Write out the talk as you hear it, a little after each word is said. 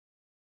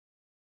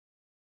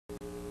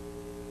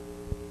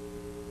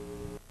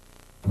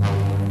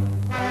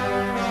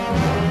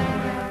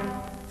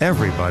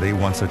Everybody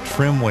wants a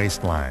trim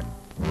waistline,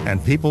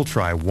 and people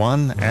try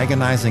one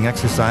agonizing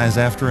exercise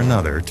after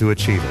another to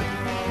achieve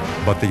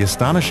it. But the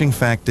astonishing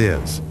fact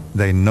is,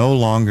 they no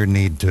longer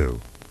need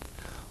to.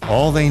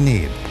 All they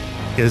need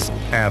is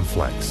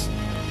Abflex,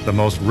 the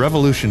most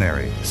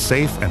revolutionary,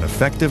 safe, and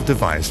effective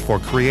device for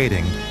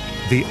creating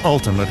the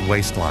ultimate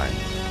waistline.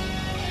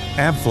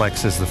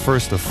 Abflex is the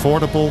first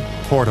affordable,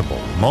 portable,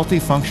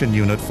 multifunction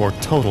unit for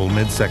total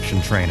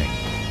midsection training.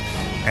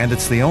 And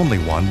it's the only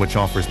one which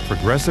offers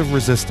progressive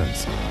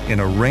resistance in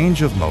a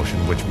range of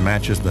motion which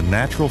matches the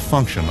natural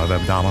function of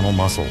abdominal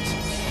muscles.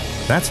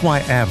 That's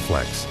why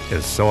Abflex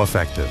is so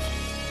effective.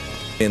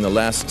 In the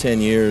last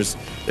 10 years,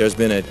 there's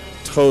been a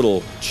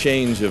total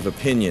change of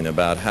opinion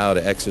about how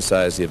to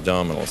exercise the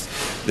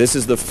abdominals. This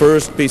is the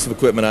first piece of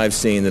equipment I've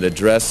seen that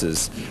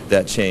addresses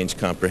that change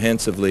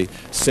comprehensively,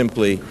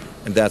 simply,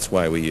 and that's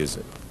why we use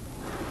it.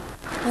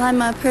 Well,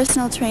 I'm a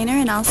personal trainer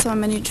and also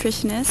I'm a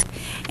nutritionist,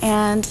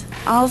 and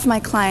all of my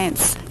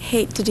clients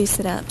hate to do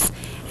sit-ups.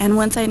 And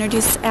once I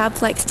introduced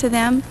Abflex to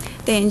them,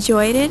 they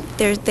enjoyed it,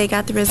 they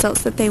got the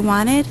results that they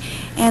wanted,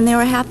 and they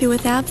were happy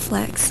with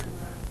Abflex.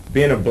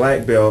 Being a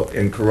black belt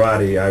in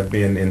karate, I've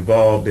been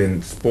involved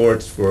in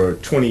sports for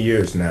 20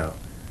 years now.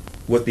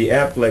 With the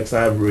Abflex,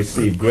 I've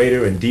received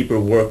greater and deeper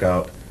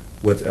workout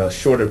with a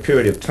shorter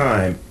period of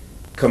time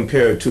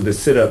compared to the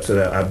sit-ups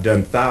that I've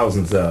done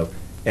thousands of.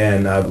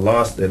 And I've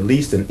lost at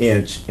least an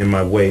inch in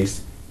my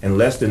waist in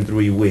less than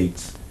 3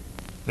 weeks.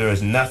 There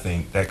is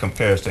nothing that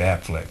compares to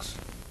Abflex.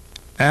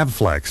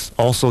 Abflex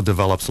also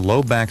develops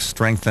low back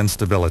strength and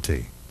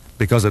stability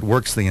because it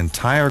works the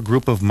entire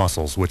group of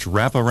muscles which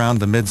wrap around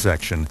the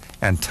midsection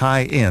and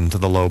tie into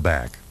the low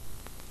back.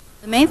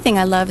 The main thing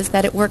I love is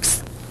that it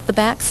works the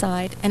back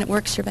side and it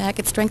works your back,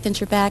 it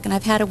strengthens your back, and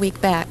I've had a weak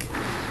back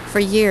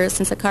for years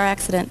since a car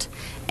accident,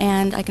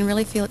 and I can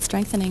really feel it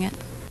strengthening it.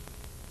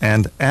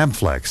 And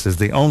Abflex is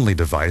the only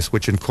device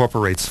which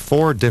incorporates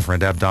 4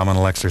 different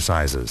abdominal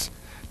exercises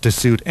to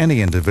suit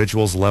any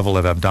individual's level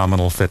of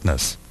abdominal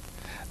fitness.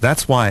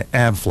 That's why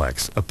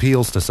Abflex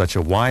appeals to such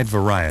a wide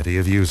variety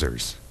of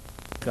users.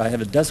 I have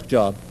a desk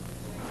job.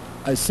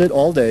 I sit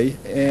all day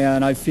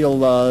and I feel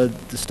the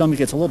stomach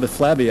gets a little bit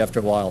flabby after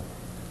a while.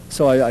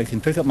 So I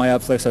can pick up my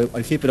Abflex,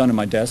 I keep it under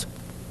my desk,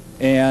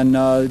 and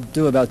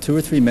do about 2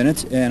 or 3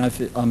 minutes, and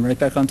I'm right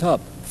back on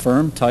top,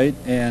 firm, tight,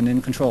 and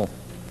in control.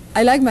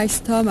 I like my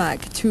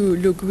stomach to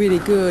look really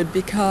good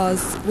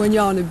because when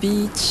you're on the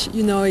beach,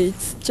 you know, it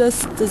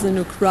just doesn't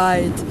look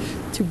right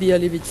to be a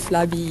little bit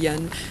flabby,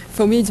 and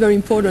for me it's very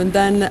important.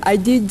 Then I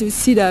did do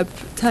sit-up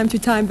time to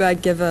time, but I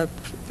gave up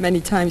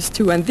many times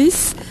too, and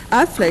this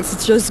Abflex,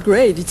 it's just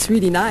great, it's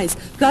really nice.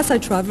 Plus I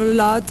travel a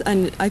lot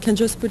and I can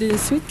just put it in a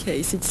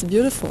suitcase. It's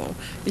beautiful,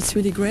 it's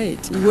really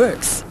great, it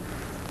works.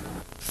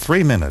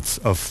 3 minutes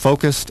of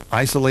focused,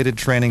 isolated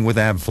training with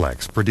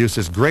Abflex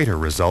produces greater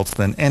results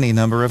than any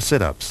number of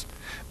sit-ups,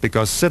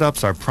 because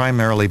sit-ups are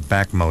primarily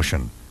back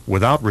motion,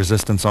 without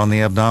resistance on the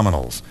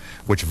abdominals,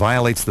 which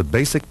violates the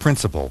basic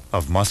principle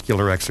of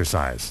muscular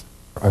exercise.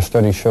 Our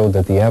study showed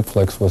that the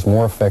Abflex was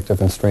more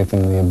effective in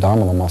strengthening the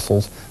abdominal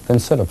muscles than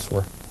sit-ups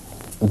were.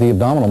 The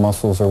abdominal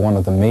muscles are one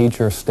of the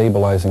major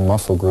stabilizing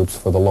muscle groups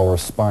for the lower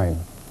spine,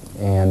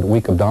 and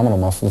weak abdominal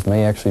muscles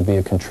may actually be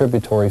a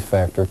contributory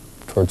factor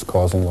towards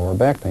causing lower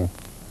back pain.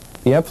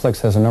 The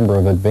Abflex has a number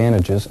of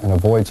advantages and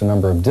avoids a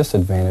number of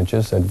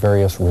disadvantages that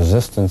various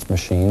resistance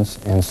machines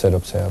and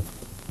sit-ups have.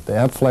 The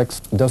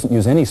Abflex doesn't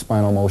use any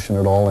spinal motion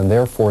at all, and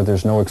therefore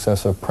there's no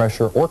excessive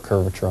pressure or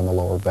curvature on the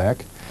lower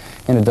back,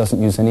 and it doesn't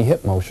use any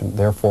hip motion.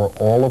 Therefore,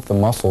 all of the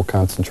muscle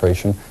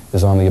concentration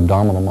is on the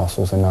abdominal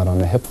muscles and not on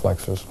the hip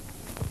flexors.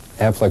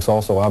 Abflex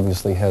also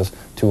obviously has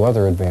 2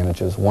 other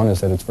advantages. One is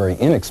that it's very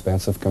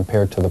inexpensive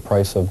compared to the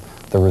price of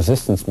the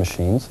resistance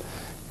machines,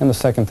 and the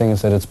second thing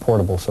is that it's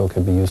portable, so it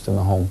could be used in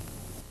the home.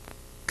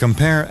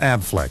 Compare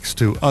Abflex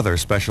to other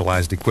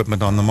specialized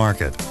equipment on the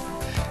market.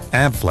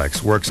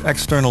 Abflex works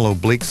external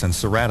obliques and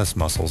serratus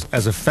muscles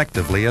as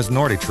effectively as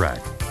NordiTrack,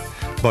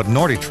 but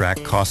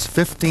NordiTrack costs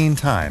 15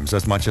 times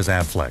as much as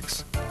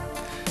Abflex.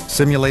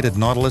 Simulated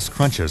Nautilus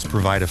crunches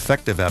provide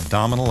effective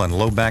abdominal and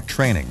low back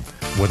training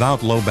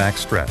without low back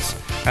stress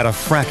at a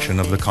fraction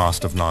of the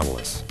cost of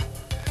Nautilus.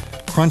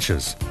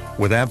 Crunches,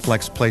 with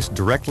Abflex placed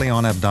directly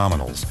on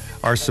abdominals,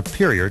 are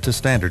superior to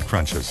standard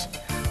crunches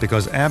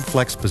because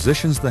Abflex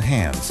positions the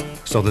hands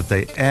so that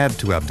they add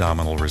to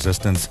abdominal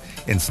resistance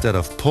instead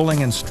of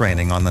pulling and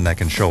straining on the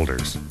neck and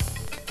shoulders.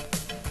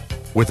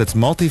 With its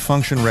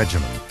multifunction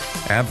regimen,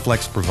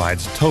 Abflex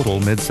provides total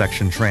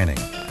midsection training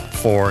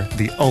for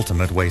the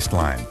ultimate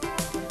waistline.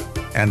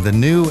 And the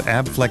new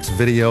Abflex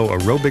Video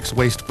Aerobics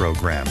Waist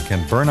Program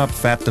can burn up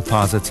fat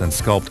deposits and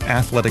sculpt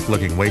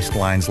athletic-looking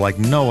waistlines like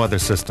no other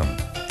system.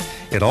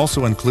 It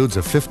also includes a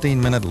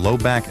 15-minute low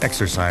back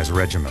exercise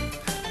regimen,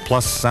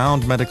 plus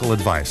sound medical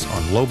advice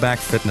on low back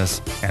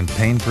fitness and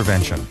pain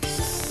prevention.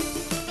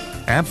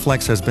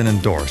 Abflex has been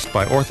endorsed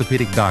by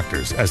orthopedic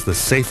doctors as the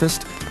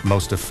safest,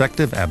 most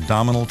effective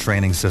abdominal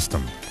training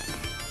system.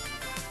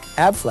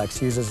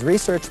 Abflex uses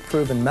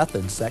research-proven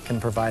methods that can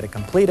provide a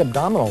complete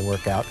abdominal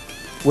workout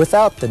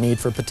without the need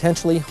for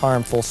potentially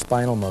harmful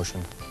spinal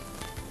motion.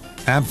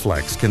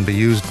 Abflex can be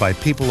used by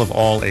people of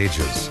all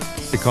ages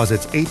because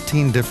its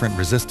 18 different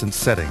resistance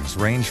settings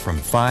range from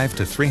 5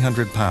 to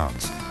 300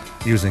 pounds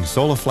using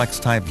Soloflex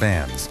type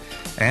bands,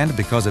 and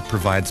because it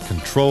provides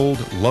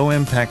controlled,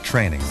 low-impact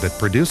training that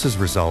produces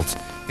results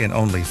in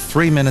only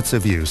 3 minutes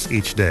of use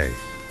each day.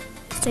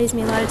 It saves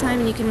me a lot of time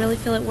and you can really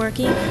feel it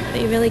working,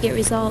 but you really get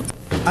results.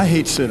 I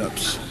hate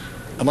sit-ups.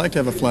 I'd like to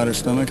have a flatter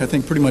stomach. I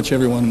think pretty much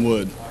everyone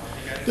would.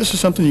 This is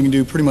something you can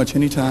do pretty much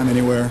anytime,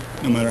 anywhere,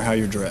 no matter how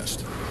you're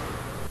dressed.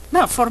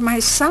 Well, for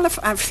myself,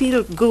 I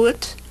feel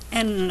good,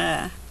 and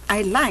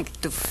I like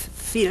to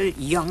feel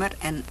younger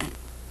and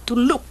to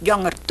look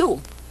younger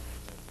too.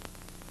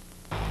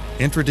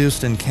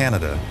 Introduced in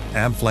Canada,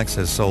 Abflex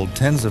has sold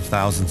tens of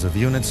thousands of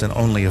units in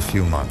only a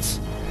few months.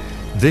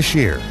 This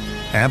year,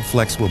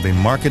 Abflex will be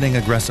marketing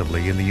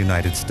aggressively in the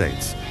United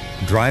States,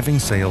 driving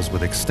sales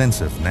with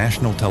extensive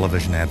national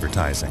television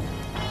advertising.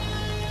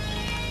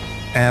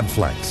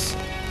 Abflex.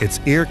 Its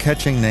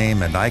ear-catching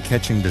name and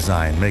eye-catching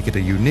design make it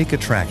a unique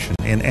attraction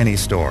in any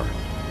store.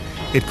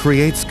 It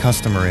creates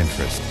customer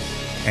interest,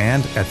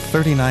 and at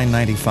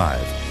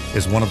 $39.95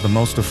 is one of the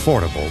most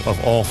affordable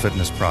of all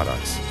fitness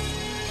products.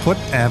 Put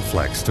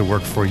Abflex to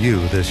work for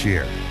you this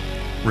year.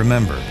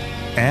 Remember,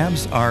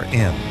 abs are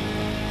in,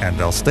 and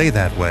they'll stay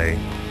that way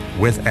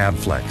with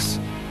Abflex.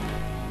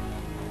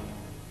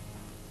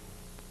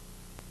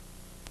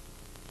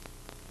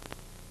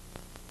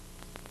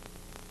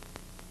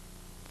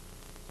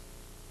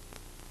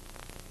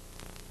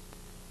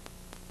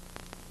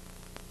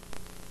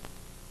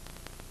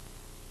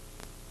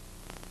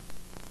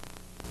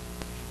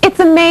 It's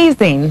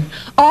amazing,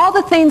 all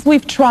the things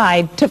we've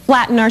tried to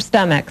flatten our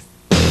stomachs.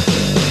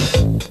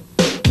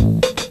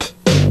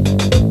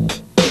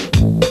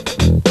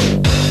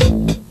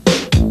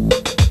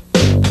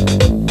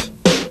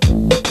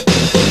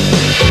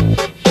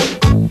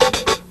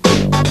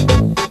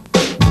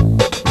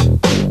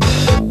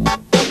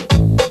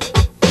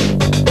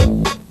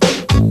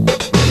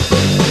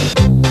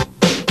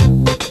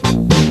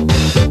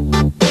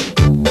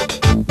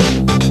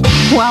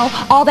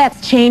 Well, all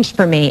that's changed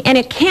for me, and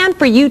it can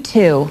for you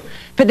too.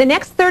 For the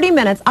next 30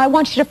 minutes, I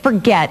want you to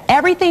forget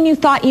everything you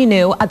thought you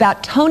knew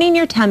about toning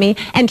your tummy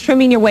and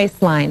trimming your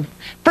waistline.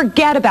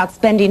 Forget about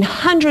spending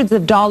hundreds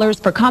of dollars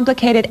for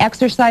complicated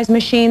exercise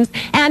machines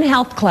and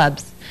health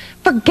clubs.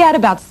 Forget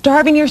about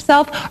starving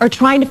yourself or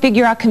trying to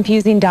figure out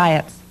confusing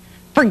diets.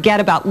 Forget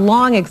about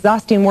long,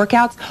 exhausting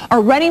workouts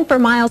or running for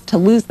miles to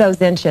lose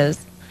those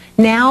inches.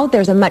 Now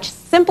there's a much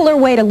simpler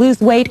way to lose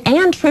weight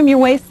and trim your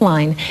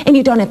waistline, and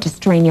you don't have to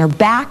strain your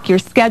back, your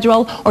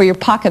schedule, or your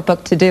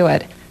pocketbook to do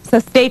it. So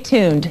stay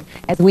tuned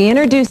as we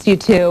introduce you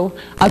to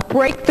a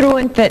breakthrough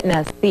in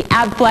fitness, the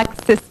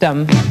Abflex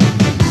system.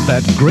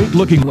 That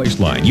great-looking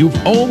waistline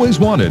you've always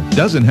wanted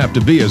doesn't have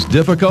to be as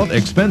difficult,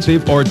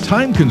 expensive, or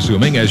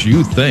time-consuming as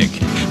you think.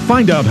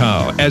 Find out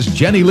how as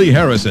Jennilee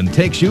Harrison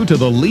takes you to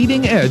the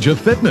leading edge of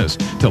fitness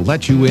to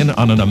let you in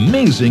on an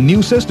amazing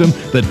new system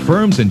that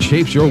firms and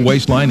shapes your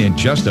waistline in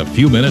just a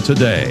few minutes a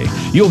day.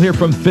 You'll hear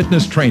from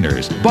fitness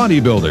trainers,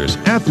 bodybuilders,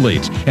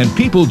 athletes, and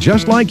people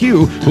just like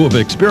you who have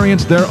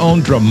experienced their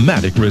own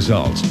dramatic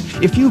results.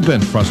 If you've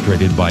been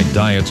frustrated by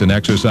diets and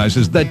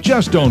exercises that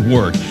just don't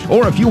work,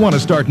 or if you want to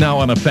start now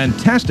on a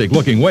fantastic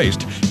looking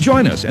waist,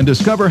 join us and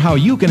discover how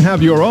you can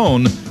have your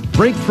own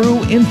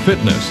breakthrough in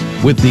fitness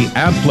with the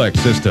Abflex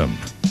system.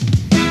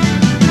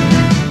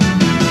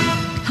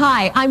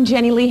 Hi, I'm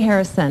Jennilee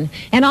Harrison,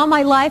 and all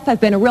my life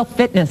I've been a real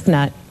fitness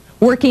nut.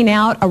 Working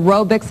out,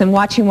 aerobics, and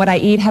watching what I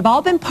eat have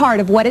all been part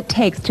of what it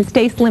takes to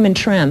stay slim and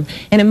trim,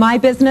 and in my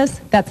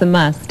business, that's a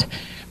must.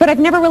 But I've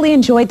never really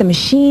enjoyed the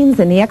machines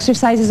and the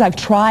exercises I've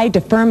tried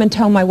to firm and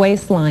tone my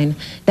waistline.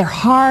 They're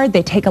hard,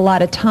 they take a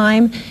lot of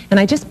time, and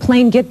I just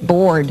plain get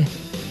bored.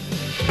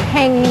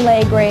 Hanging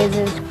leg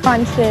raises,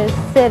 crunches,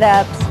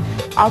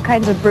 sit-ups, all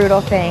kinds of brutal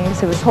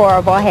things. It was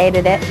horrible. I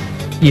hated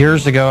it.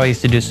 Years ago, I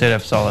used to do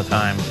sit-ups all the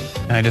time,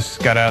 and I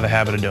just got out of the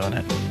habit of doing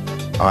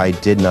it. I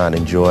did not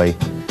enjoy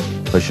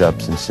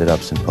push-ups and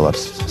sit-ups and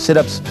pull-ups.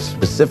 Sit-ups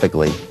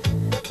specifically.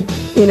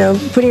 You know,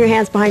 putting your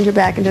hands behind your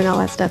back and doing all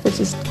that stuff, it's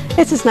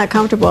just not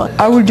comfortable.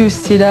 I would do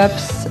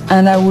sit-ups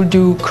and I would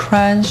do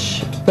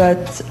crunch,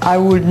 but I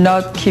would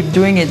not keep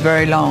doing it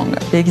very long.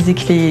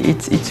 Basically,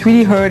 it's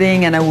really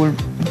hurting and I would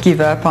give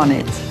up on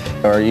it.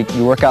 Or you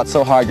work out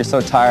so hard, you're so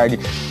tired,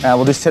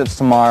 we'll do sit-ups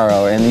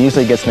tomorrow, and it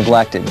usually gets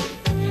neglected.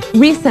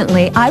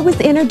 Recently, I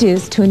was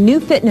introduced to a new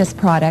fitness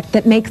product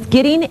that makes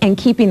getting and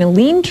keeping a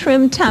lean,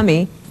 trim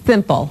tummy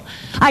simple.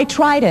 I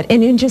tried it,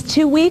 and in just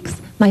 2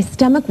 weeks, my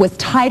stomach was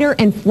tighter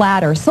and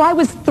flatter, so I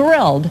was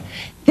thrilled.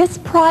 This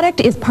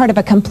product is part of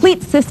a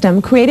complete system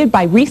created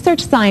by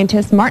research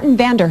scientist Martin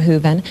van der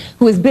Hoeven,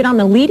 who has been on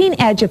the leading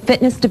edge of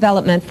fitness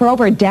development for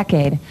over a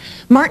decade.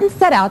 Martin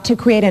set out to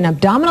create an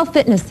abdominal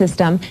fitness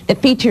system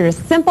that featured a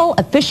simple,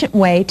 efficient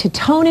way to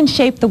tone and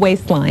shape the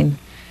waistline.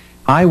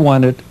 I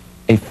wanted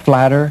a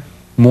flatter,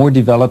 more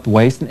developed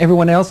waist, and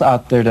everyone else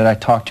out there that I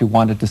talked to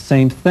wanted the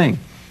same thing.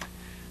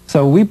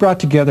 So we brought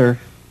together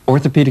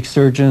orthopedic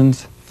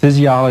surgeons,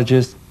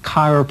 physiologists,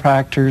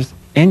 chiropractors,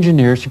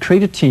 engineers to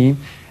create a team,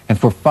 and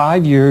for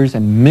 5 years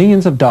and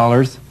millions of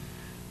dollars,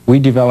 we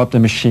developed a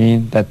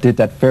machine that did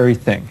that very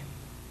thing.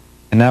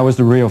 And that was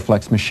the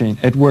RealFlex machine.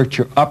 It worked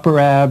your upper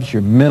abs,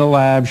 your middle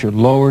abs, your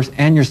lowers,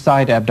 and your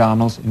side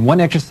abdominals in one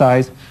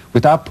exercise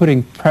without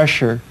putting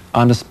pressure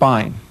on the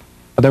spine.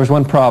 But there was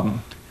one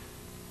problem.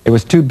 It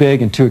was too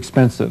big and too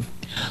expensive.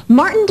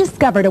 Martin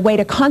discovered a way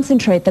to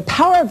concentrate the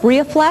power of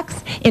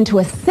RealFlex into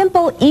a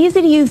simple,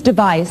 easy-to-use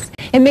device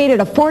and made it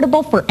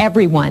affordable for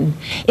everyone.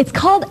 It's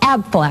called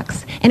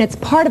Abflex, and it's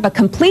part of a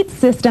complete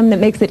system that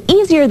makes it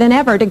easier than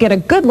ever to get a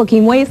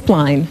good-looking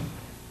waistline.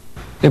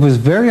 It was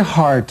very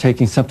hard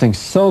taking something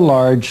so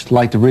large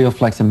like the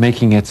RealFlex and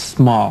making it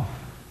small.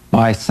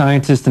 My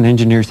scientists and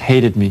engineers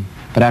hated me,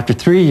 but after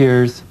 3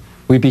 years,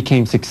 we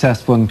became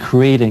successful in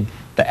creating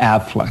the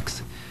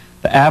Abflex.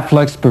 The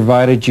Abflex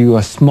provided you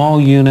a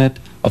small unit,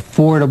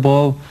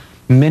 affordable,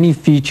 many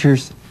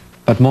features,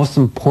 but most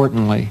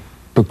importantly,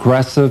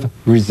 progressive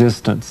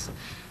resistance.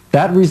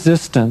 That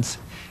resistance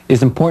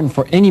is important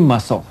for any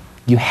muscle.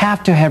 You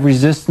have to have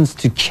resistance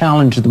to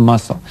challenge the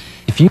muscle.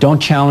 If you don't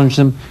challenge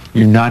them,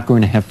 you're not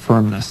going to have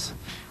firmness.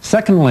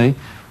 Secondly,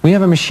 we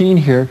have a machine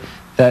here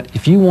that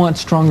if you want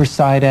stronger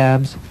side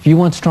abs, if you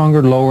want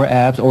stronger lower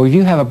abs, or if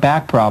you have a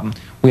back problem,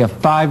 we have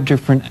 5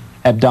 different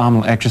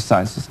abdominal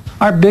exercises.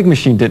 Our big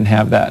machine didn't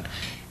have that.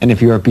 And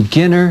if you're a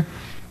beginner,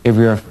 if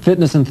you're a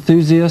fitness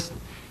enthusiast,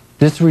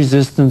 this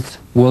resistance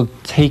will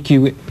take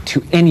you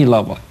to any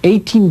level.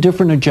 18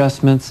 different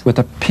adjustments with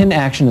a pin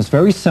action that's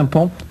very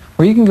simple,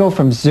 where you can go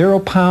from 0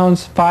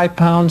 pounds, 5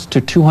 pounds, to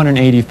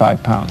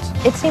 285 pounds.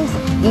 It seems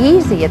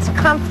easy, it's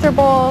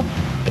comfortable,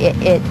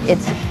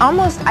 it's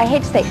almost, I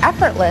hate to say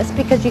effortless,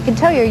 because you can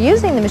tell you're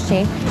using the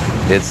machine.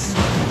 It's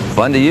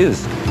fun to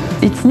use.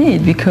 It's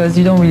neat because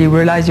you don't really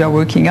realize you're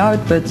working out,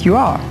 but you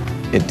are.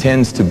 It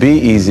tends to be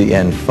easy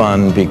and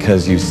fun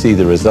because you see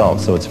the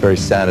results, so it's very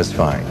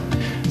satisfying.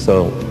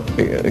 So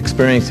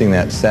experiencing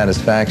that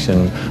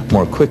satisfaction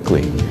more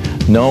quickly,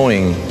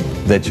 knowing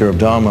that your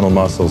abdominal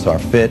muscles are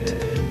fit,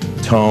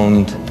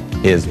 toned,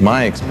 is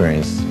my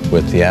experience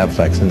with the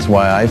Abflex, and it's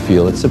why I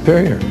feel it's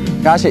superior.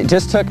 Gosh, it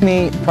just took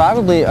me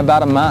probably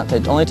about a month.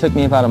 It only took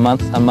me about a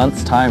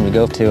month's time to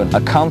go to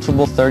a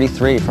comfortable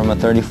 33 from a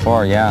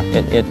 34. Yeah,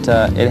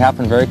 it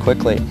happened very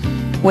quickly.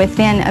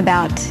 Within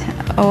about,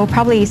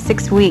 probably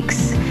 6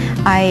 weeks,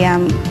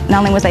 not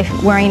only was I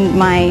wearing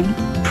my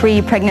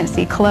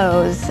pre-pregnancy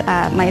clothes,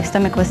 my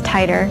stomach was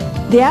tighter.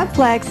 The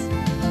Abflex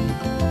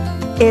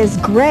is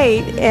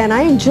great, and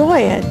I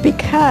enjoy it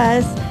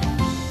because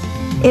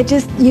it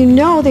just, you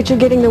know that you're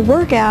getting the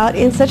workout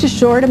in such a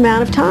short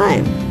amount of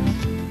time.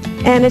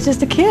 And it's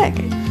just a kick.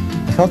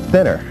 I felt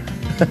thinner,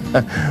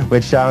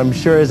 which I'm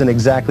sure isn't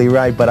exactly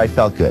right, but I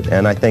felt good.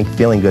 And I think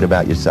feeling good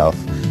about yourself,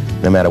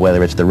 no matter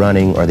whether it's the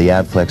running or the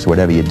Abflex or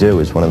whatever you do,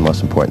 is one of the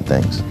most important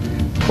things.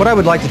 What I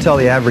would like to tell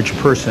the average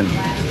person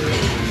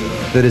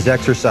that is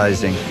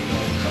exercising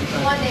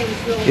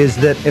is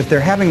that if they're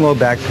having low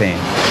back pain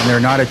and they're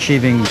not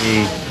achieving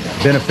the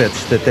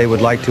benefits that they would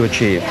like to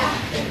achieve,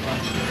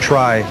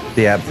 try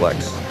the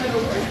Abflex.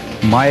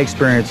 My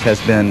experience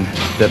has been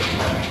that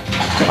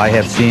I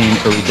have seen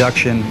a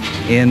reduction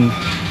in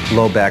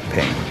low back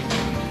pain.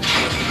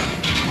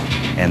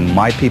 And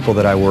my people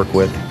that I work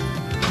with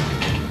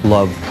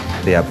love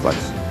the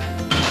Abflex.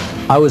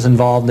 I was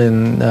involved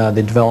in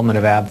the development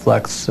of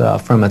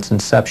Abflex from its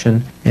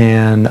inception,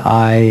 and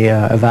I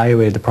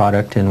evaluated the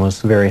product and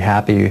was very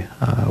happy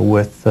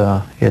with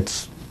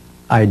its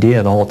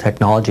idea, the whole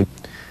technology.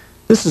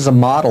 This is a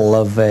model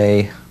of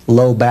a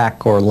low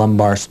back or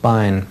lumbar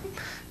spine.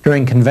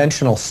 During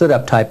conventional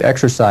sit-up type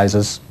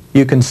exercises,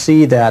 you can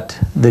see that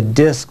the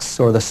discs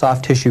or the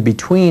soft tissue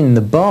between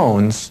the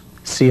bones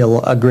see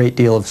a great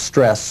deal of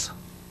stress.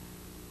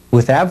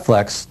 With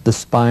Abflex, the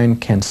spine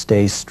can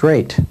stay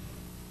straight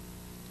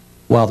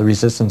while the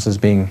resistance is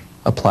being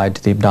applied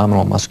to the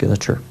abdominal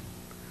musculature.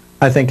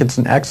 I think it's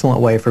an excellent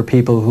way for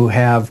people who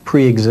have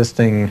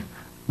pre-existing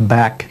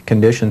back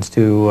conditions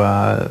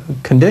to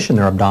condition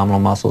their abdominal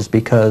muscles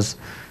because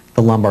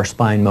the lumbar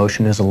spine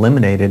motion is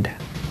eliminated.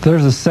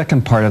 There's a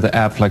second part of the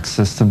Abflex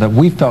system that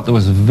we felt that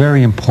was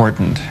very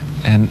important,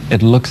 and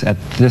it looks at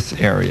this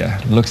area.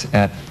 It looks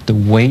at the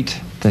weight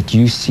that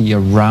you see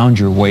around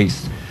your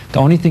waist. The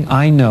only thing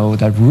I know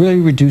that really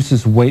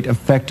reduces weight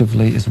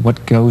effectively is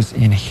what goes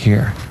in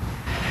here.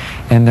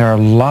 And there are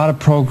a lot of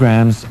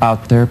programs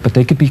out there, but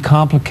they could be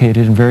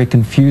complicated and very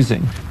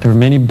confusing. There are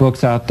many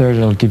books out there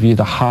that will give you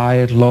the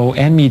high, low,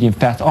 and medium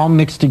fats all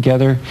mixed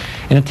together,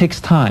 and it takes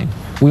time.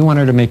 We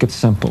wanted to make it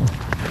simple.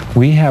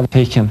 We have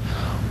taken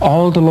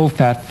all the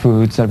low-fat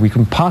foods that we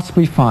can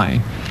possibly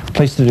find,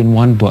 placed it in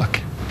one book.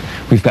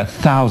 We've got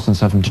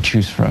thousands of them to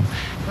choose from.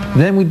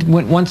 Then we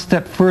went one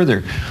step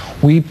further.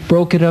 We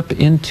broke it up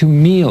into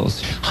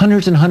meals,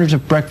 hundreds and hundreds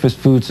of breakfast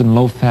foods and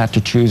low-fat to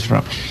choose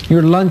from.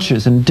 Your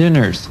lunches and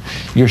dinners,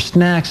 your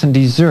snacks and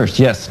desserts.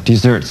 Yes,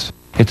 desserts.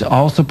 It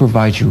also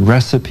provides you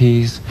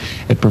recipes,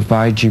 it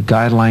provides you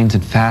guidelines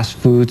in fast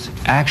foods,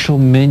 actual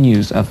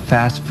menus of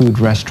fast food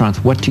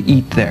restaurants, what to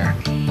eat there.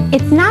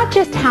 It's not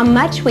just how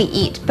much we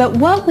eat, but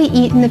what we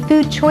eat and the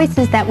food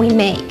choices that we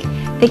make.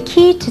 The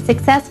key to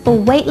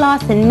successful weight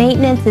loss and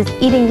maintenance is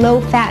eating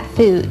low-fat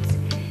foods.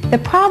 The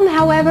problem,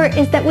 however,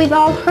 is that we've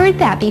all heard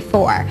that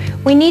before.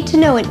 We need to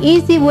know an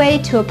easy way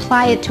to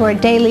apply it to our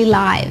daily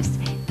lives.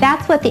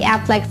 That's what the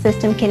Abflex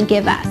system can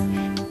give us.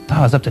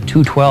 I was up to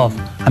 212.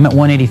 I'm at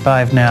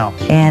 185 now.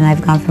 And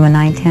I've gone from a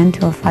 910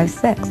 to a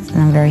 5'6",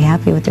 and I'm very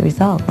happy with the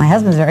result. My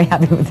husband's very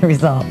happy with the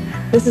result.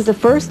 This is the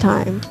first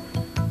time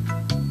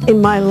in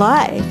my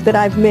life that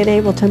I've been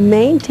able to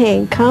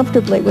maintain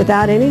comfortably,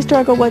 without any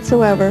struggle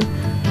whatsoever,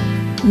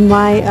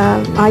 my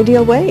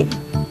ideal weight.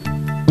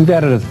 We've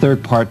added a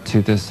third part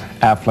to this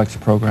Abflex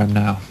program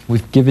now.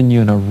 We've given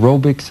you an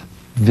aerobics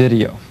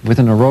video with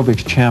an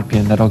aerobics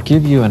champion that'll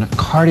give you a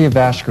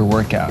cardiovascular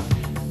workout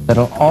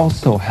that'll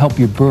also help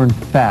you burn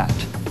fat.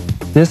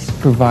 This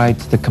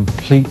provides the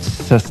complete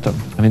system.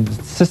 I mean,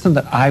 the system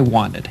that I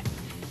wanted.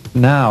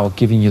 Now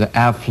giving you the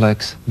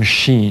Abflex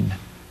machine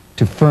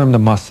to firm the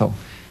muscle,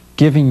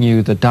 giving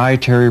you the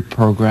dietary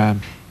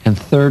program, and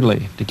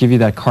thirdly, to give you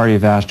that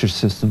cardiovascular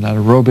system, that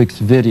aerobics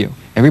video.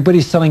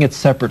 Everybody's selling it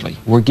separately.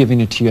 We're giving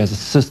it to you as a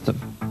system.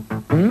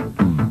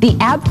 The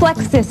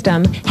Abflex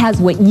system has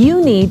what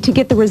you need to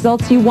get the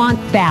results you want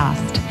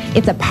fast.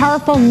 It's a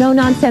powerful,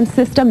 no-nonsense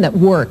system that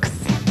works.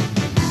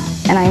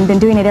 And I've been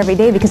doing it every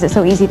day because it's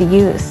so easy to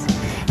use.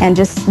 And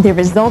just the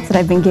results that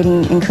I've been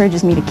getting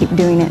encourages me to keep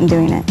doing it and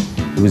doing it.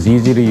 It was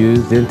easy to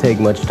use, didn't take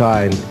much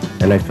time,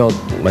 and I felt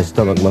my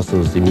stomach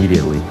muscles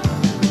immediately.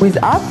 With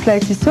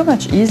Abflex, it's so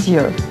much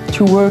easier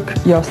to work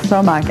your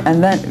stomach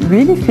and then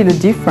really feel a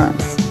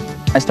difference.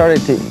 I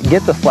started to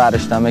get the flatter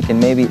stomach and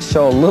maybe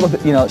show a little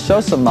bit, show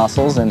some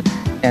muscles, and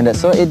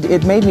so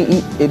it made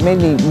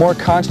me more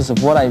conscious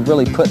of what I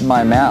really put in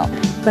my mouth.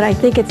 But I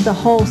think it's the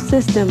whole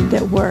system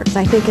that works.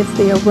 I think it's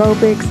the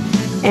aerobics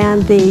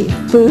and the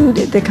food,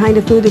 the kind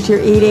of food that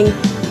you're eating.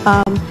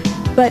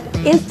 But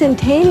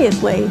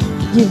instantaneously,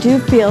 you do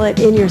feel it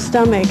in your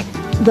stomach.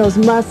 Those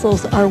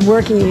muscles are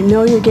working. You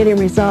know you're getting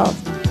results.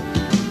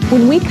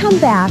 When we come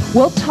back,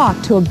 we'll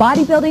talk to a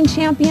bodybuilding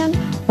champion,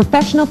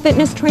 professional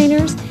fitness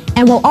trainers,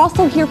 and we'll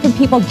also hear from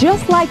people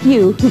just like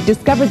you who've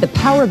discovered the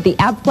power of the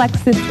Abflex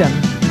system.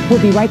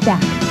 We'll be right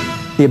back.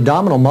 The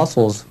abdominal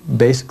muscles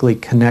basically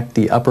connect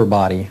the upper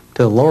body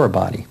to the lower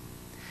body.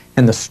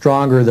 And the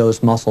stronger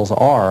those muscles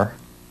are,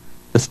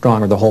 the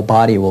stronger the whole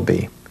body will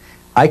be.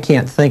 I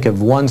can't think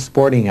of one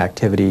sporting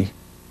activity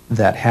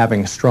that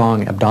having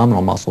strong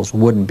abdominal muscles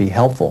wouldn't be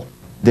helpful.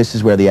 This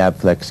is where the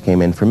Abflex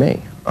came in for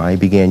me. I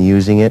began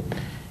using it,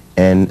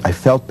 and I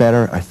felt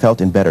better. I felt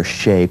in better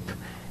shape.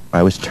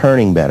 I was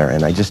turning better,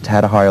 and I just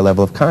had a higher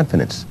level of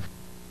confidence.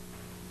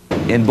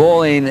 In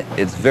bowling,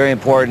 it's very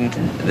important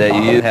that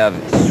you have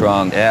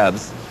strong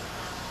abs.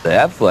 The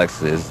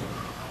Abflex is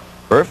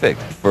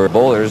perfect for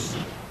bowlers.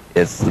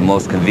 It's the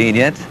most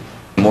convenient,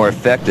 more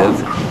effective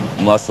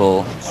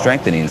muscle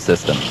strengthening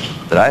system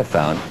that I've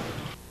found.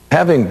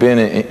 Having been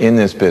in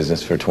this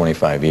business for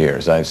 25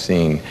 years, I've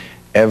seen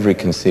every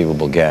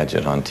conceivable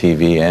gadget on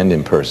TV and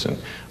in person.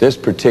 This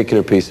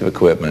particular piece of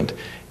equipment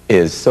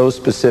is so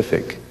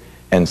specific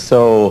and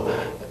so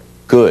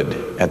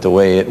good at the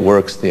way it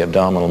works the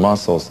abdominal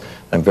muscles.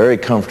 I'm very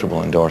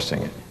comfortable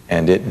endorsing it,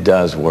 and it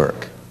does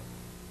work.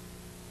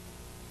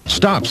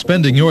 Stop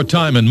spending your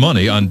time and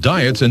money on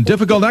diets and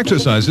difficult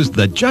exercises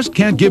that just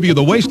can't give you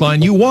the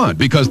waistline you want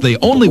because they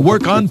only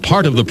work on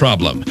part of the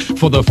problem.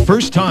 For the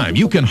first time,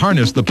 you can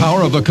harness the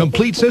power of a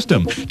complete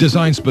system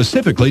designed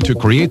specifically to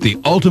create the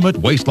ultimate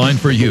waistline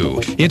for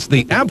you. It's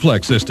the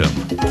Abflex system.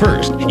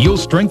 First, you'll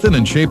strengthen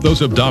and shape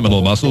those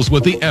abdominal muscles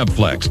with the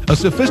Abflex, a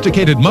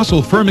sophisticated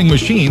muscle firming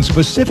machine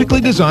specifically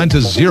designed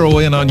to zero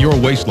in on your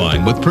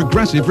waistline with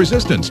progressive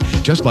resistance,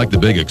 just like the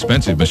big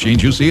expensive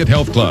machines you see at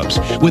health clubs.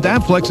 With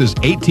Abflex's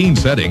 18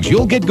 settings,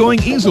 you'll get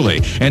going easily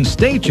and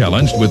stay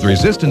challenged with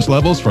resistance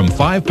levels from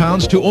 5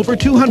 pounds to over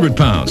 200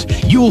 pounds.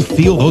 You'll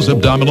feel those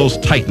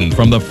abdominals tighten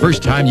from the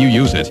first time you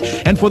use it.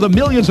 And for the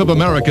millions of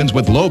Americans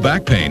with low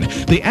back pain,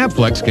 the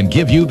Abflex can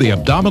give you the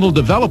abdominal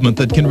development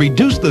that can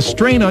reduce the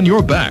strain on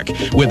your back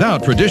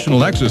without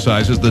traditional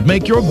exercises that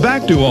make your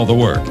back do all the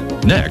work.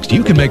 Next,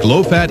 you can make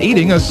low-fat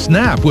eating a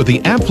snap with the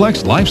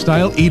Abflex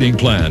Lifestyle Eating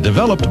Plan,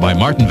 developed by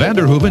Martin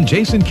Vanderhoeven,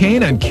 Jason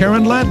Kane, and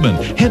Karen Ladman,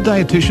 head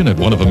dietitian at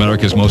one of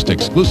America's most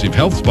exclusive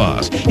health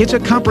spas. It's a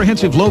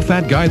comprehensive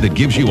low-fat guide that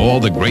gives you all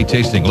the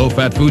great-tasting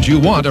low-fat foods you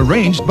want,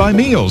 arranged by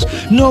meals.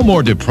 No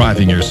more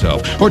depriving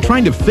yourself or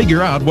trying to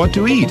figure out what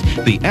to eat.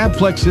 The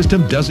Abflex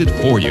system does it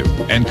for you.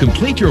 And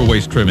complete your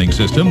waist-trimming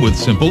system with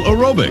simple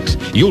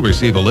aerobics. You'll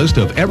receive a list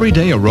of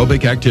everyday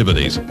aerobic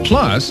activities,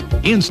 plus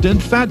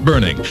instant fat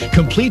burning.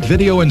 Complete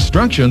video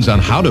instructions on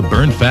how to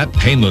burn fat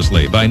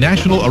painlessly by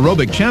national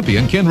aerobic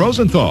champion Ken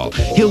Rosenthal.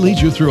 He'll lead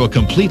you through a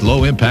complete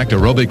low-impact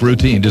aerobic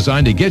routine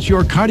designed to get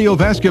your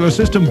cardiovascular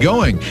system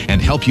going and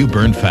help you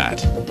burn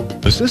fat.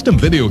 The system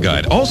video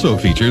guide also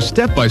features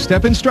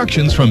step-by-step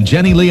instructions from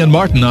Jennilee and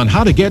Martin on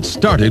how to get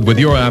started with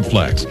your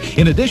Abflex.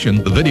 In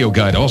addition, the video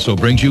guide also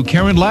brings you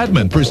Karen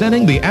Ladman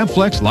presenting the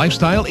Abflex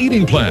Lifestyle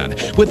Eating Plan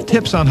with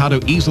tips on how to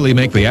easily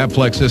make the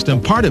Abflex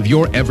system part of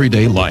your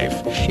everyday life.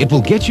 It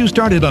will get you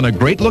started on a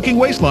great-looking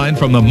waistline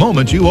from the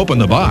moment you open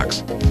the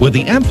box. With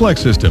the Abflex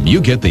system, you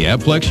get the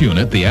Abflex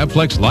unit, the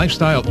Abflex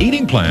Lifestyle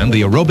Eating Plan,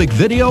 the aerobic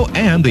video,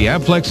 and the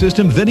Abflex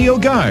system video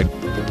guide.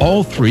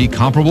 All three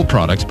comparable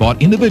products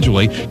bought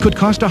individually could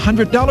cost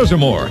 $100 or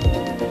more.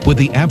 With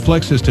the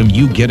Abflex system,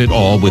 you get it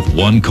all with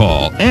one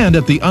call and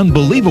at the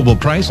unbelievable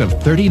price of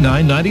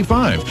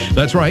 $39.95.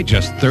 That's right,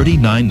 just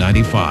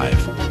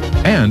 $39.95.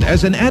 And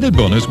as an added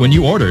bonus, when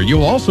you order,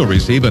 you'll also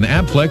receive an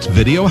Abflex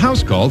video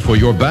house call for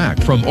your back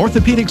from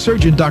orthopedic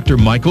surgeon Dr.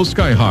 Michael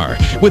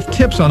Skyhar with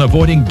tips on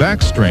avoiding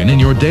back strain in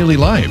your daily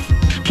life.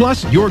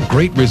 Plus, your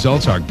great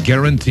results are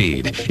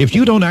guaranteed. If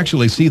you don't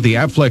actually see the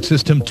Abflex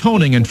system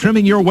toning and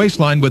trimming your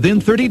waistline within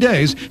 30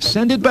 days,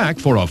 send it back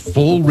for a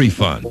full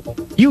refund.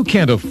 You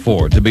can't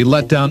afford to be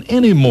let down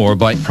anymore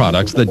by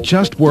products that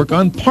just work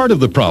on part of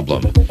the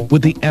problem.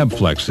 With the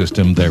Abflex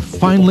system, there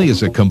finally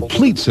is a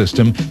complete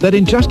system that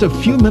in just a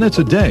few minutes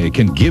a day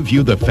can give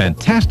you the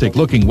fantastic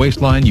looking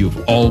waistline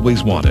you've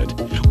always wanted.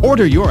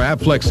 Order your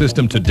Abflex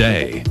system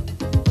today.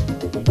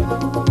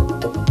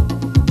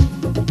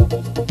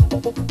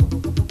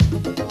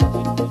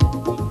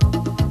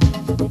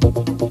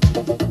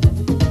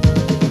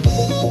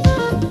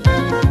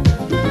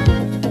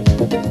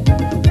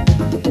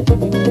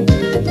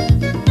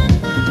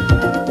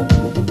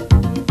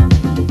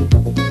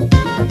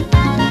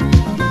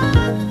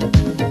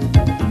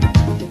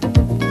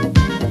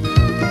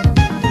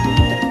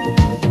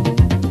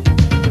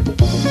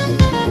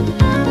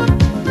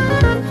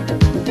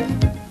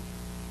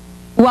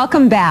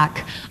 Welcome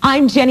back.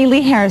 I'm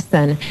Jennilee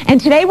Harrison,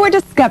 and today we're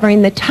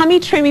discovering the tummy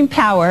trimming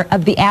power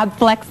of the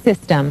Abflex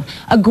system,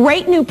 a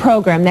great new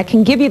program that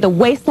can give you the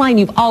waistline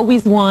you've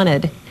always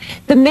wanted.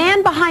 The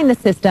man behind the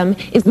system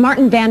is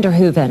Martin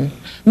Vanderhoeven.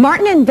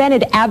 Martin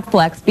invented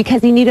Abflex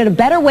because he needed a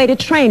better way to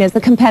train as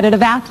a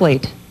competitive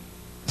athlete.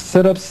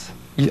 Sit-ups,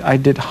 I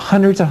did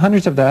hundreds and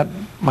hundreds of that.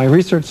 My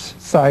research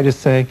side is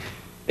saying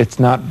it's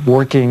not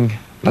working.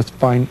 Let's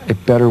find a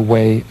better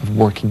way of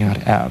working out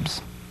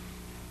abs.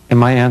 And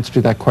my answer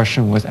to that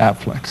question was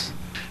Abflex.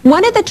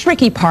 One of the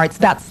tricky parts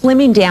about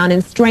slimming down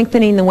and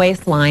strengthening the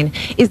waistline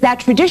is that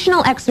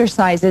traditional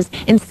exercises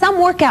and some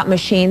workout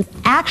machines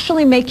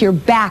actually make your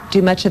back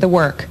do much of the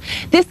work.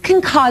 This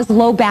can cause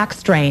low back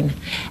strain.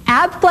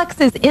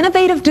 Abflex's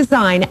innovative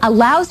design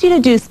allows you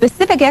to do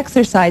specific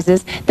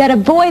exercises that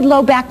avoid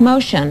low back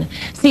motion,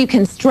 so you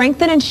can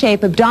strengthen and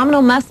shape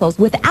abdominal muscles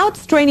without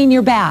straining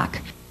your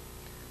back.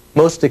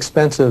 Most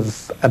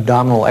expensive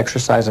abdominal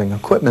exercising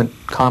equipment,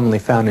 commonly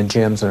found in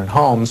gyms and in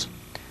homes,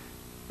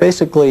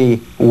 basically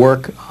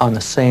work on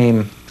the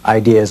same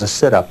idea as a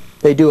sit-up.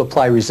 They do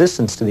apply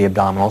resistance to the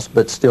abdominals,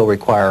 but still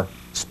require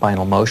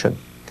spinal motion.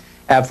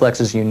 Abflex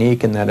is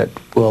unique in that it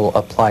will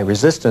apply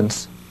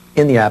resistance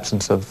in the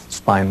absence of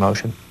spine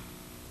motion.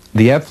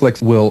 The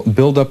Abflex will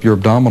build up your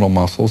abdominal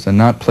muscles and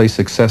not place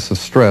excessive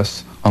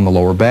stress on the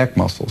lower back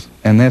muscles.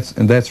 And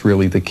that's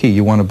really the key.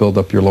 You want to build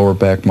up your lower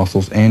back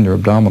muscles and your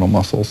abdominal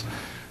muscles.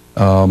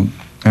 And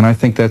I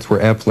think that's where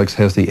Abflex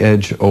has the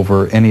edge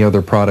over any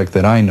other product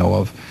that I know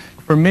of.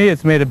 For me,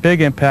 it's made a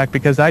big impact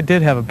because I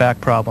did have a back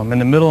problem in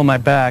the middle of my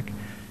back,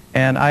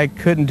 and I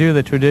couldn't do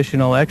the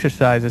traditional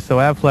exercises. So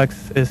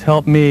Abflex has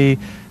helped me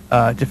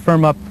to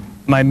firm up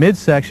my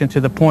midsection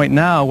to the point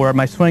now where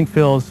my swing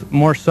feels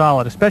more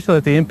solid, especially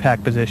at the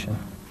impact position.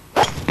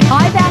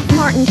 I've asked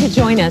Martin to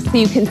join us so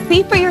you can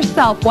see for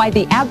yourself why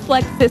the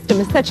Abflex system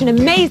is such an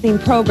amazing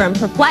program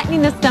for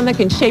flattening the stomach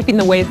and shaping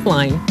the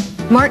waistline.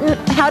 Martin,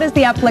 how does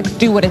the Abflex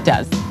do what it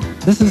does?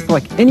 This is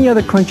like any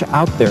other cruncher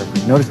out there.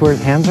 Notice where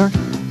his hands are?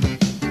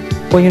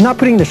 Well, you're not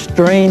putting the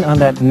strain on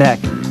that neck.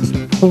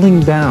 It's pulling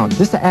down.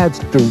 This adds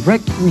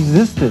direct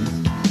resistance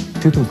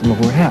to those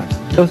lower abs.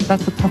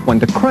 That's the tough one.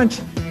 The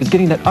crunch is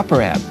getting that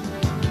upper ab.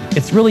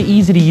 It's really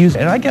easy to use,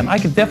 and I can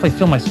definitely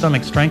feel my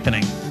stomach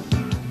strengthening.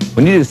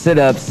 When you do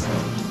sit-ups,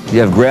 you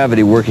have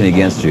gravity working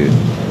against you.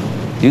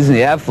 Using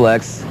the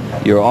Abflex,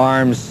 your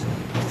arms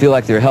feel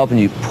like they're helping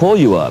you pull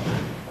you up,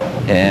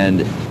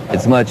 and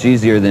it's much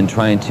easier than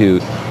trying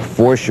to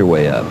force your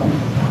way up.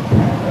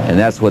 And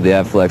that's what the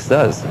Abflex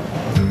does.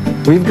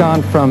 We've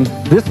gone from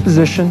this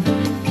position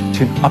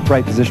to an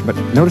upright position, but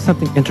notice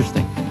something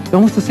interesting. It's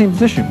almost the same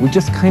position. We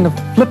just kind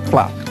of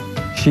flip-flop.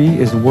 She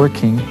is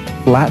working,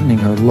 flattening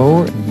her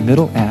lower and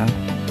middle ab,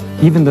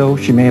 even though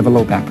she may have a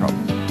low back problem.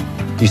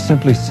 You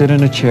simply sit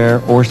in a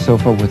chair or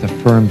sofa with a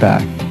firm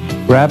back.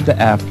 Grab the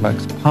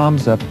Abflex,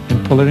 palms up,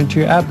 and pull it into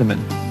your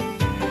abdomen.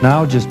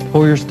 Now just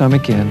pull your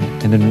stomach in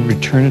and then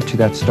return it to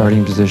that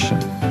starting position.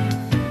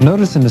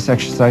 Notice in this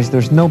exercise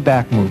there's no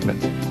back movement,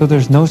 so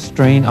there's no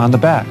strain on the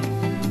back.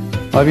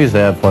 I've used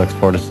Abflex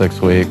 4 to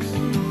 6 weeks,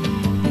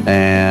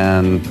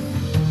 and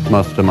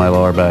most of my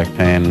lower back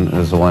pain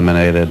is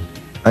eliminated.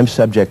 I'm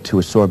subject to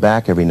a sore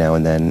back every now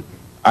and then.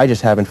 I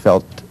just haven't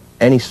felt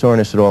any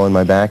soreness at all in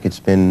my back. It's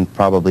been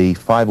probably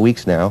 5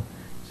 weeks now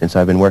since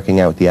I've been working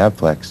out with the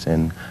Abflex,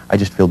 and I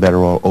just feel better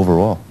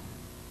overall.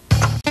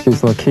 See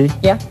this little key?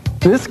 Yeah.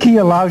 This key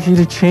allows you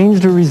to change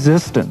the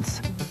resistance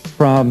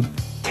from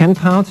 10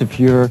 pounds if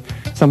you're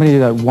somebody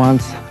that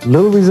wants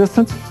little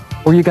resistance,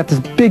 or you got this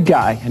big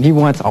guy and he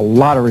wants a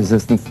lot of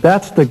resistance.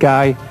 That's the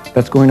guy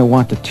that's going to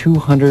want the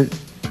 200,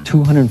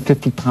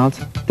 250 pounds.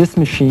 This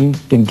machine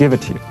can give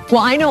it to you.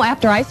 Well, I know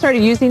after I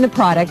started using the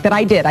product that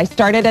I did. I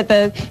started at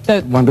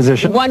the one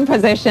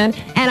position,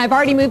 and I've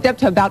already moved up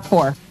to about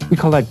 4. We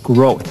call that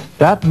growth.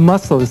 That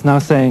muscle is now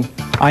saying,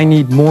 I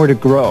need more to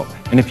grow.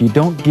 And if you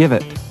don't give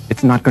it,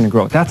 it's not going to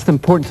grow. That's the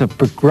importance of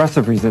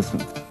progressive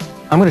resistance.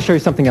 I'm going to show you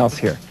something else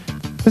here.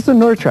 This is a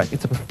NordiTrack.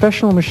 It's a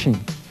professional machine,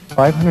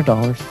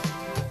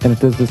 $500, and it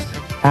does this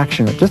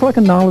action, just like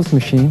a Nautilus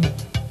machine.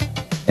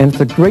 And it's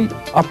a great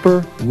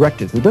upper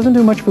rectus. It doesn't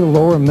do much for the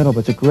lower and middle,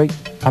 but it's a great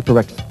upper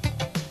rectus.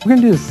 We're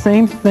going to do the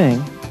same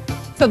thing.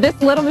 So this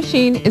little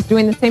machine is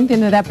doing the same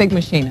thing that big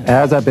machine is.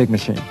 As that big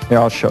machine. Here,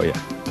 I'll show you.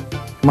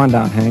 Come on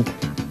down, Hank.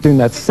 Doing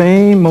that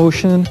same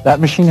motion. That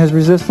machine has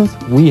resistance.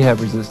 We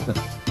have resistance.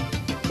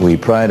 We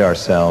pride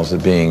ourselves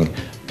at being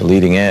the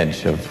leading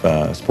edge of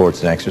sports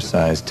and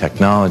exercise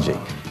technology.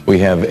 We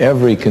have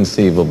every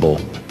conceivable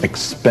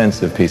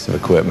expensive piece of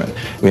equipment.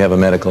 We have a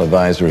medical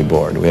advisory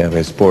board. We have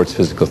a sports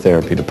physical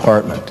therapy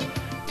department.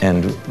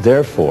 And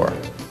therefore,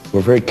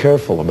 we're very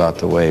careful about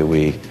the way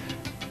we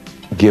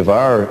give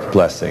our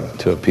blessing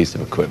to a piece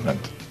of equipment.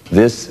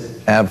 This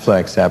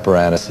Abflex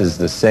apparatus is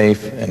the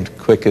safe and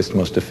quickest,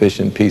 most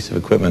efficient piece of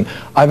equipment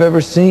I've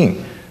ever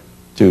seen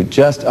to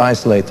just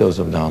isolate those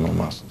abdominal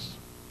muscles.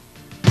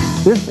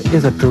 This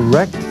is a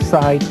direct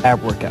side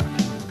ab workout.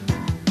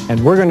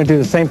 And we're going to do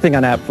the same thing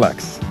on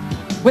Abflex.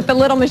 With the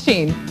little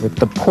machine. With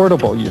the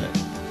portable unit.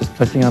 Just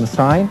pressing on the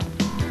side.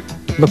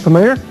 Look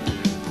familiar?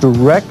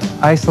 Direct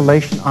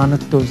isolation on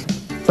those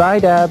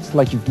side abs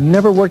like you've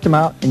never worked them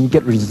out, and you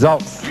get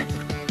results.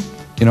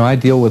 You know, I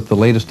deal with the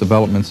latest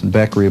developments in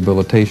back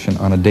rehabilitation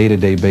on a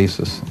day-to-day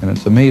basis. And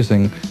it's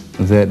amazing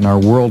that in our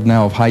world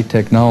now of high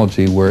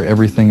technology, where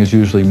everything is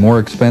usually more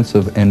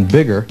expensive and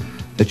bigger,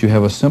 that you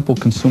have a simple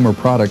consumer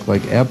product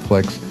like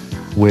Abflex,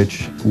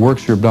 which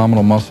works your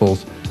abdominal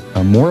muscles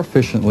more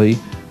efficiently.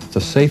 It's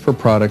a safer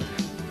product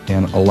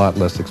and a lot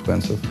less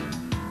expensive.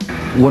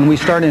 When we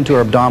start into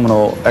our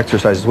abdominal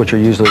exercises, which are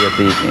usually at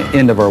the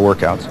end of our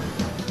workouts,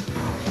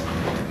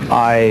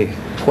 I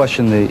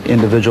question the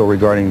individual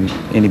regarding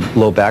any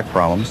low back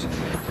problems.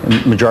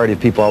 And majority of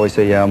people always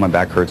say, yeah, my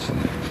back hurts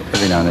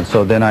every now and then.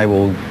 So then I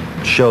will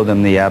show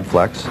them the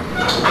Abflex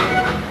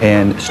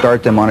and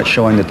start them on it,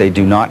 showing that they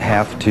do not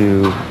have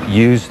to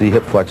use the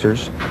hip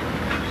flexors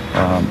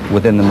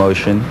within the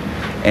motion,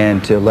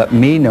 and to let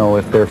me know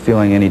if they're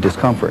feeling any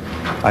discomfort.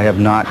 I have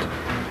not,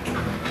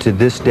 to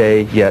this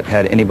day, yet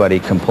had anybody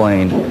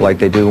complain like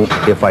they do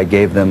if I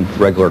gave them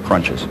regular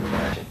crunches.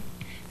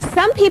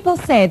 Some people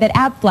say that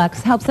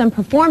Abflex helps them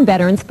perform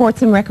better in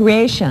sports and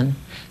recreation.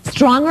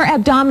 Stronger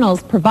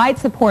abdominals provide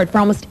support for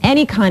almost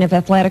any kind of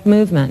athletic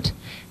movement.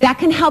 That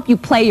can help you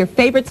play your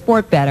favorite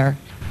sport better.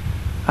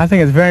 I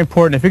think it's very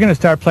important, if you're going to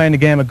start playing the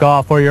game of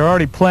golf, or you're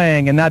already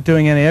playing and not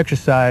doing any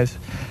exercise,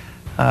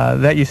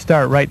 that you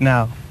start right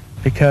now,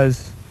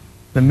 because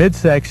the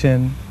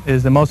midsection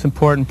is the most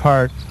important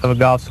part of a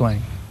golf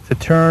swing. To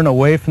turn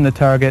away from the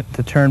target,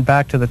 to turn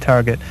back to the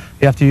target,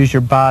 you have to use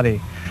your body.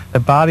 The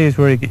body is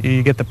where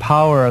you get the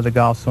power of the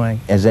golf swing.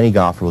 As any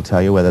golfer will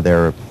tell you, whether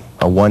they're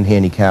a 1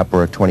 handicap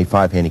or a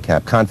 25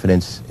 handicap,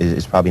 confidence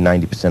is probably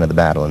 90% of the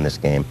battle in this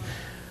game.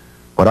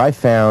 What I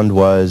found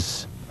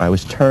was I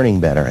was turning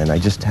better, and I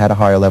just had a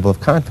higher level of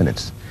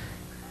confidence.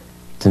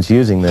 Since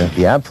using the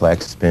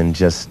Abflex,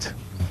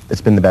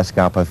 it's been the best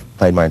golf I've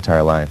played my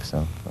entire life,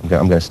 so I'm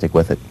going to stick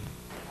with it.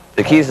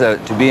 The keys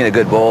to being a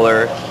good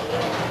bowler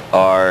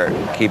are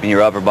keeping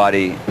your upper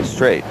body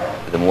straight.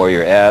 The more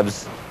your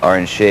abs are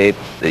in shape,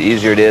 the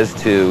easier it is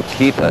to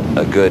keep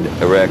a good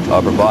erect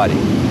upper body.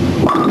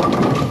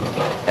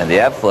 And the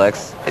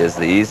Abflex is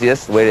the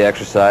easiest way to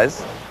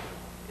exercise.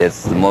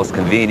 It's the most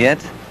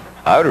convenient.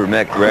 I would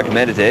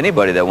recommend it to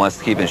anybody that wants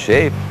to keep in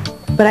shape.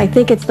 But I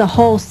think it's the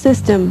whole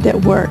system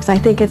that works. I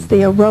think it's the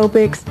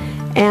aerobics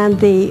and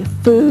the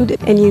food,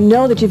 and you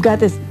know that you've got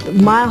this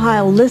mile-high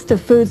list of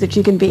foods that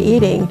you can be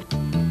eating.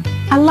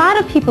 A lot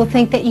of people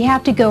think that you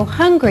have to go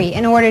hungry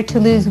in order to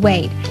lose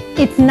weight.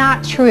 It's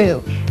not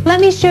true. Let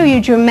me show you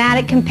a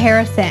dramatic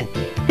comparison.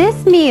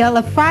 This meal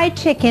of fried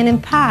chicken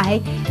and pie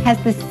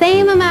has the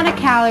same amount of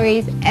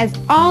calories as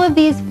all of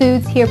these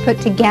foods here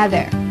put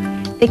together.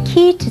 The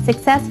key to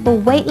successful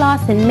weight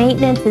loss and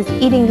maintenance is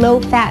eating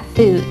low-fat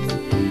foods.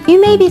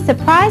 You may be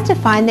surprised to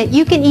find that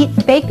you can eat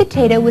baked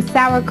potato with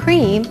sour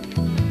cream.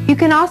 You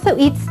can also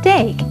eat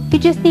steak. You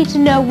just need to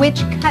know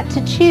which cut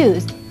to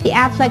choose. The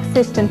Abflex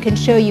system can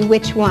show you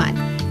which one.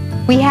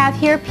 We have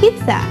here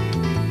pizza.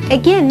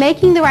 Again,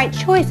 making the right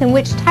choice in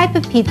which type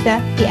of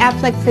pizza, the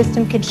Abflex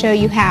system can show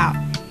you how.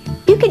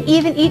 You can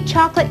even eat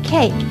chocolate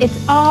cake.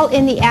 It's all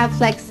in the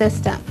Abflex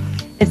system.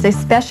 It's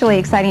especially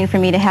exciting for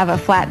me to have a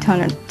flat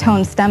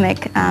toned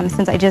stomach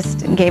since I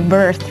just gave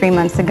birth 3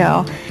 months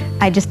ago.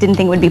 I just didn't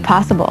think it would be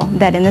possible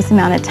that in this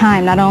amount of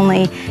time, not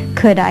only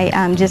could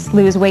I just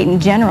lose weight in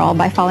general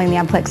by following the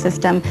Abflex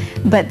system,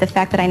 but the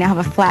fact that I now have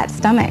a flat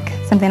stomach,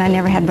 something I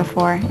never had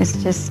before,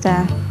 is just,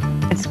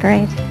 it's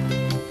great.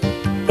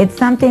 It's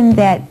something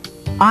that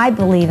I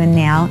believe in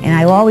now, and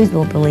I always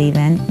will believe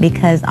in,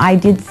 because I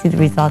did see the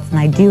results, and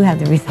I do have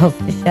the results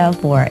to show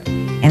for it,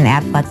 and the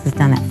Abflex has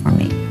done that for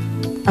me.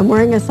 I'm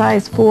wearing a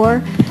size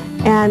 4,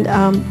 and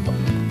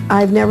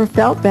I've never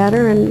felt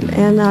better,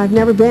 and I've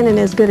never been in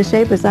as good a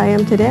shape as I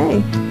am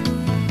today.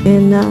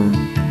 And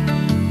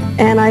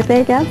I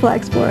thank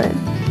Abflex for it.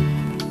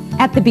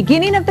 At the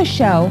beginning of the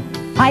show,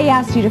 I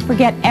asked you to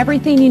forget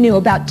everything you knew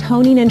about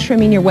toning and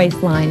trimming your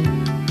waistline.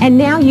 And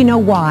now you know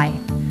why.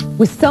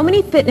 With so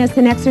many fitness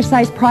and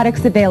exercise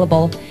products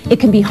available, it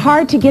can be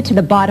hard to get to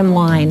the bottom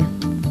line.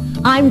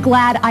 I'm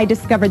glad I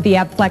discovered the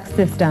Abflex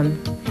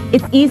system.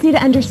 It's easy to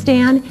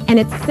understand and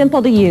it's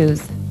simple to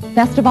use.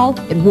 Best of all,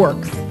 it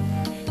works.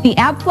 The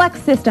Abflex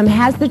system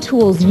has the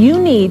tools you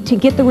need to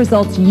get the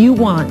results you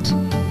want.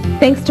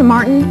 Thanks to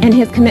Martin and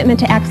his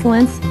commitment to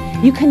excellence,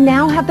 you can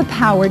now have the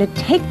power to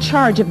take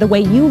charge of the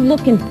way you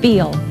look and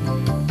feel.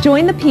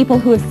 Join the people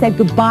who have said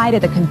goodbye to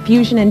the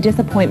confusion and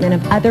disappointment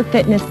of other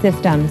fitness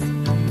systems.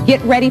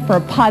 Get ready for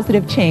a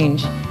positive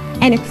change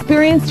and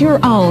experience your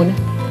own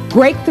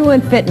breakthrough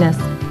in fitness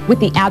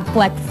with the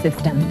Abflex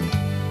system.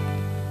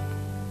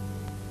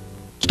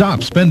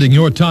 Stop spending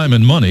your time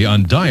and money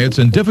on diets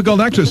and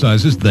difficult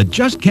exercises that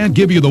just can't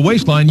give you the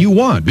waistline you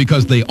want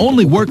because they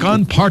only work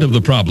on part of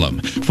the problem.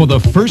 For the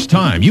first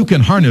time, you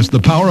can harness the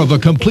power of a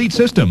complete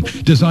system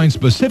designed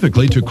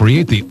specifically to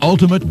create the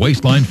ultimate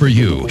waistline for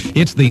you.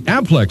 It's the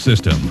Abflex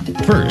system.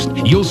 First,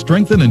 you'll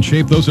strengthen and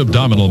shape those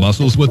abdominal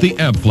muscles with the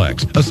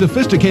Abflex, a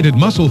sophisticated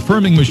muscle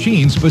firming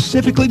machine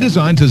specifically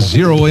designed to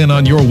zero in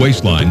on your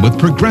waistline with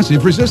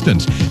progressive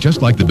resistance,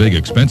 just like the big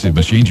expensive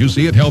machines you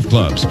see at health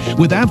clubs.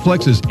 With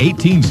Abflex's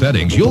 18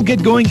 settings, you'll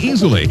get going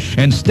easily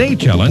and stay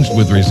challenged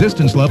with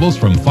resistance levels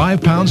from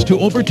 5 pounds to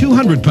over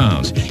 200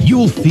 pounds.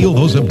 You'll feel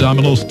those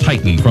abdominals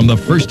tighten from the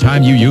first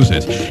time you use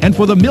it. And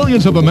for the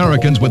millions of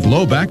Americans with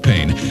low back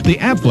pain, the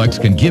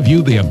Abflex can give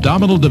you the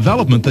abdominal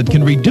development that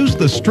can reduce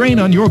the strain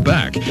on your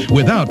back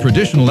without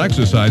traditional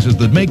exercises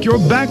that make your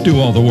back do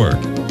all the work.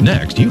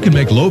 Next, you can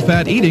make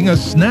low-fat eating a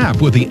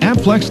snap with the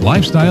Abflex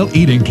Lifestyle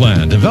Eating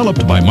Plan,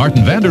 developed by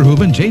Martin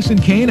Vanderhoeven, Jason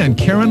Kane, and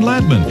Karen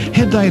Ladman,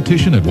 head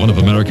dietitian at one of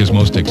America's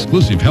most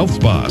exclusive health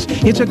spas.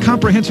 It's a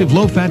comprehensive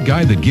low-fat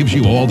guide that gives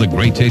you all the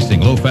great-tasting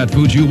low-fat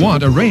foods you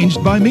want,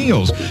 arranged by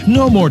meals.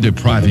 No more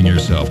depriving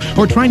yourself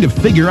or trying to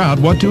figure out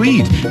what to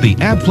eat. The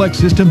Abflex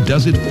system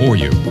does it for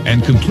you.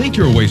 And complete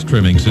your waist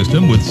trimming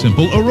system with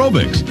simple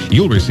aerobics.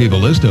 You'll receive a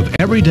list of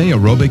everyday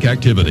aerobic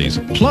activities,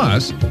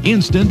 plus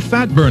instant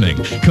fat burning.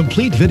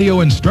 Complete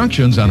video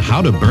instructions on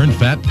how to burn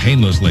fat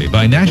painlessly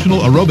by national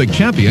aerobic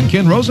champion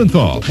Ken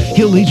Rosenthal.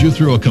 He'll lead you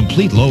through a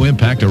complete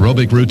low-impact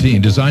aerobic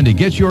routine designed to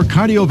get your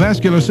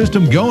cardiovascular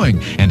system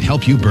going and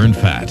help you burn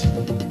fat.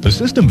 The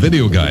system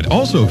video guide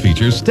also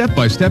features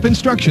step-by-step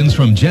instructions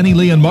from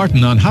Jennilee and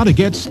Martin on how to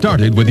get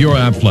started with your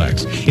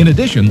Abflex. In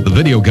addition, the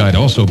video guide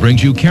also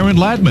brings you Karen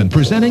Ladman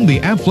presenting the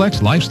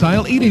Abflex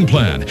Lifestyle Eating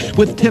Plan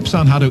with tips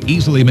on how to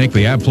easily make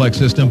the Abflex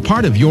system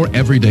part of your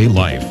everyday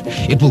life.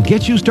 It will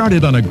get you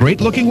started on a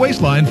great-looking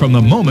waistline from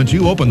the moment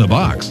you open the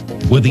box.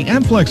 With the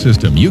Abflex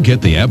system, you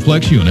get the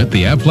Abflex unit,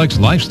 the Abflex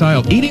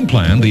Lifestyle Eating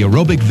Plan, the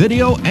aerobic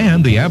video,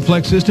 and the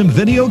Abflex system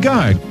video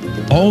guide.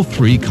 All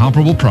three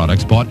comparable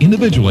products bought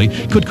individually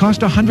could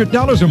cost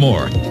 $100 or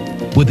more.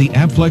 With the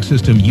Abflex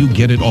system, you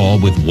get it all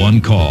with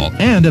one call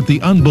and at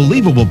the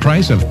unbelievable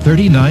price of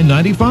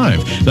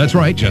 $39.95. That's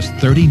right, just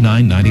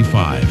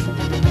 $39.95.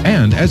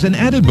 And as an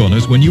added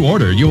bonus, when you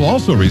order, you'll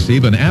also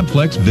receive an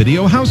Abflex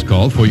video house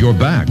call for your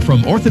back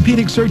from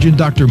orthopedic surgeon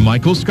Dr.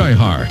 Michael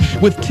Skyhar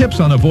with tips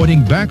on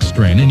avoiding back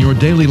strain in your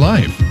daily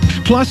life.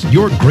 Plus,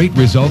 your great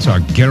results are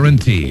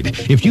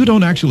guaranteed. If you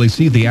don't actually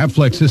see the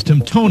Abflex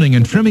system toning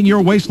and trimming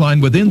your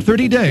waistline within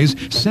 30 days,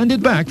 send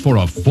it back for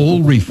a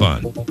full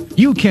refund.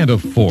 You can't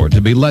afford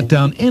to be let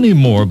down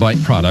anymore by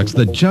products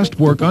that just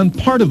work on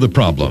part of the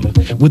problem.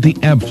 With the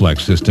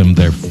Abflex system,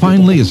 there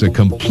finally is a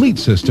complete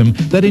system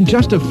that in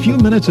just a few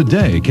minutes a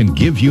day can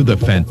give you the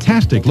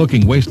fantastic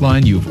looking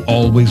waistline you've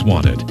always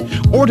wanted.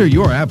 Order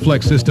your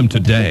Abflex system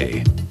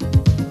today.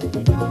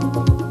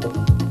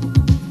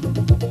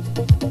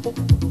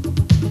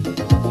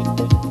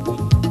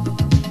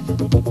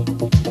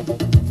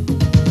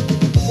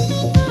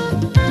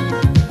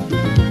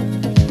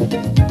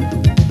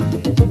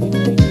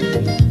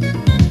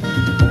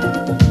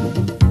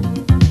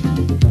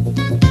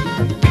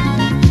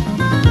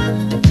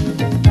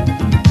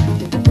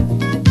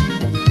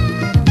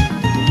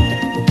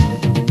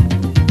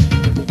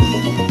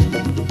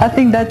 I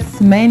think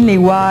that's mainly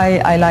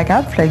why I like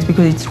Abflex,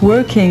 because it's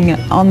working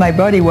on my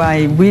body where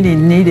I really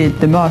need it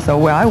the most, or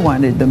where I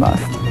want it the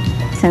most.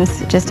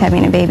 Since just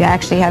having a baby, I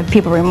actually have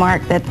people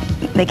remark that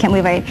they can't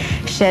believe I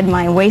shed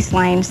my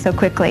waistline so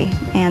quickly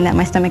and that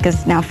my stomach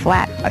is now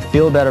flat. I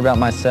feel better about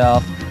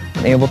myself.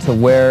 I'm able to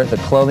wear the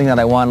clothing that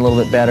I want a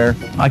little bit better.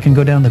 I can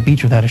go down the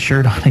beach without a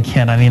shirt on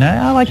again. I mean,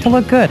 I like to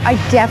look good. I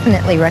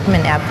definitely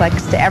recommend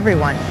Abflex to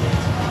everyone.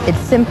 It's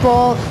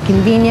simple,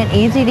 convenient,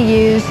 easy to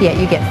use, yet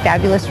you get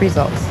fabulous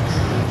results.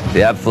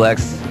 The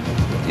Abflex,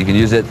 you can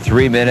use it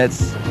 3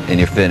 minutes and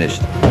you're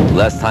finished.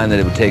 Less time than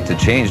it would take to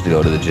change to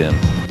go to the gym.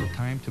 The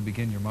time to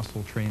begin your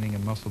muscle training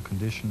and muscle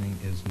conditioning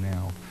is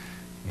now.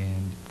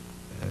 And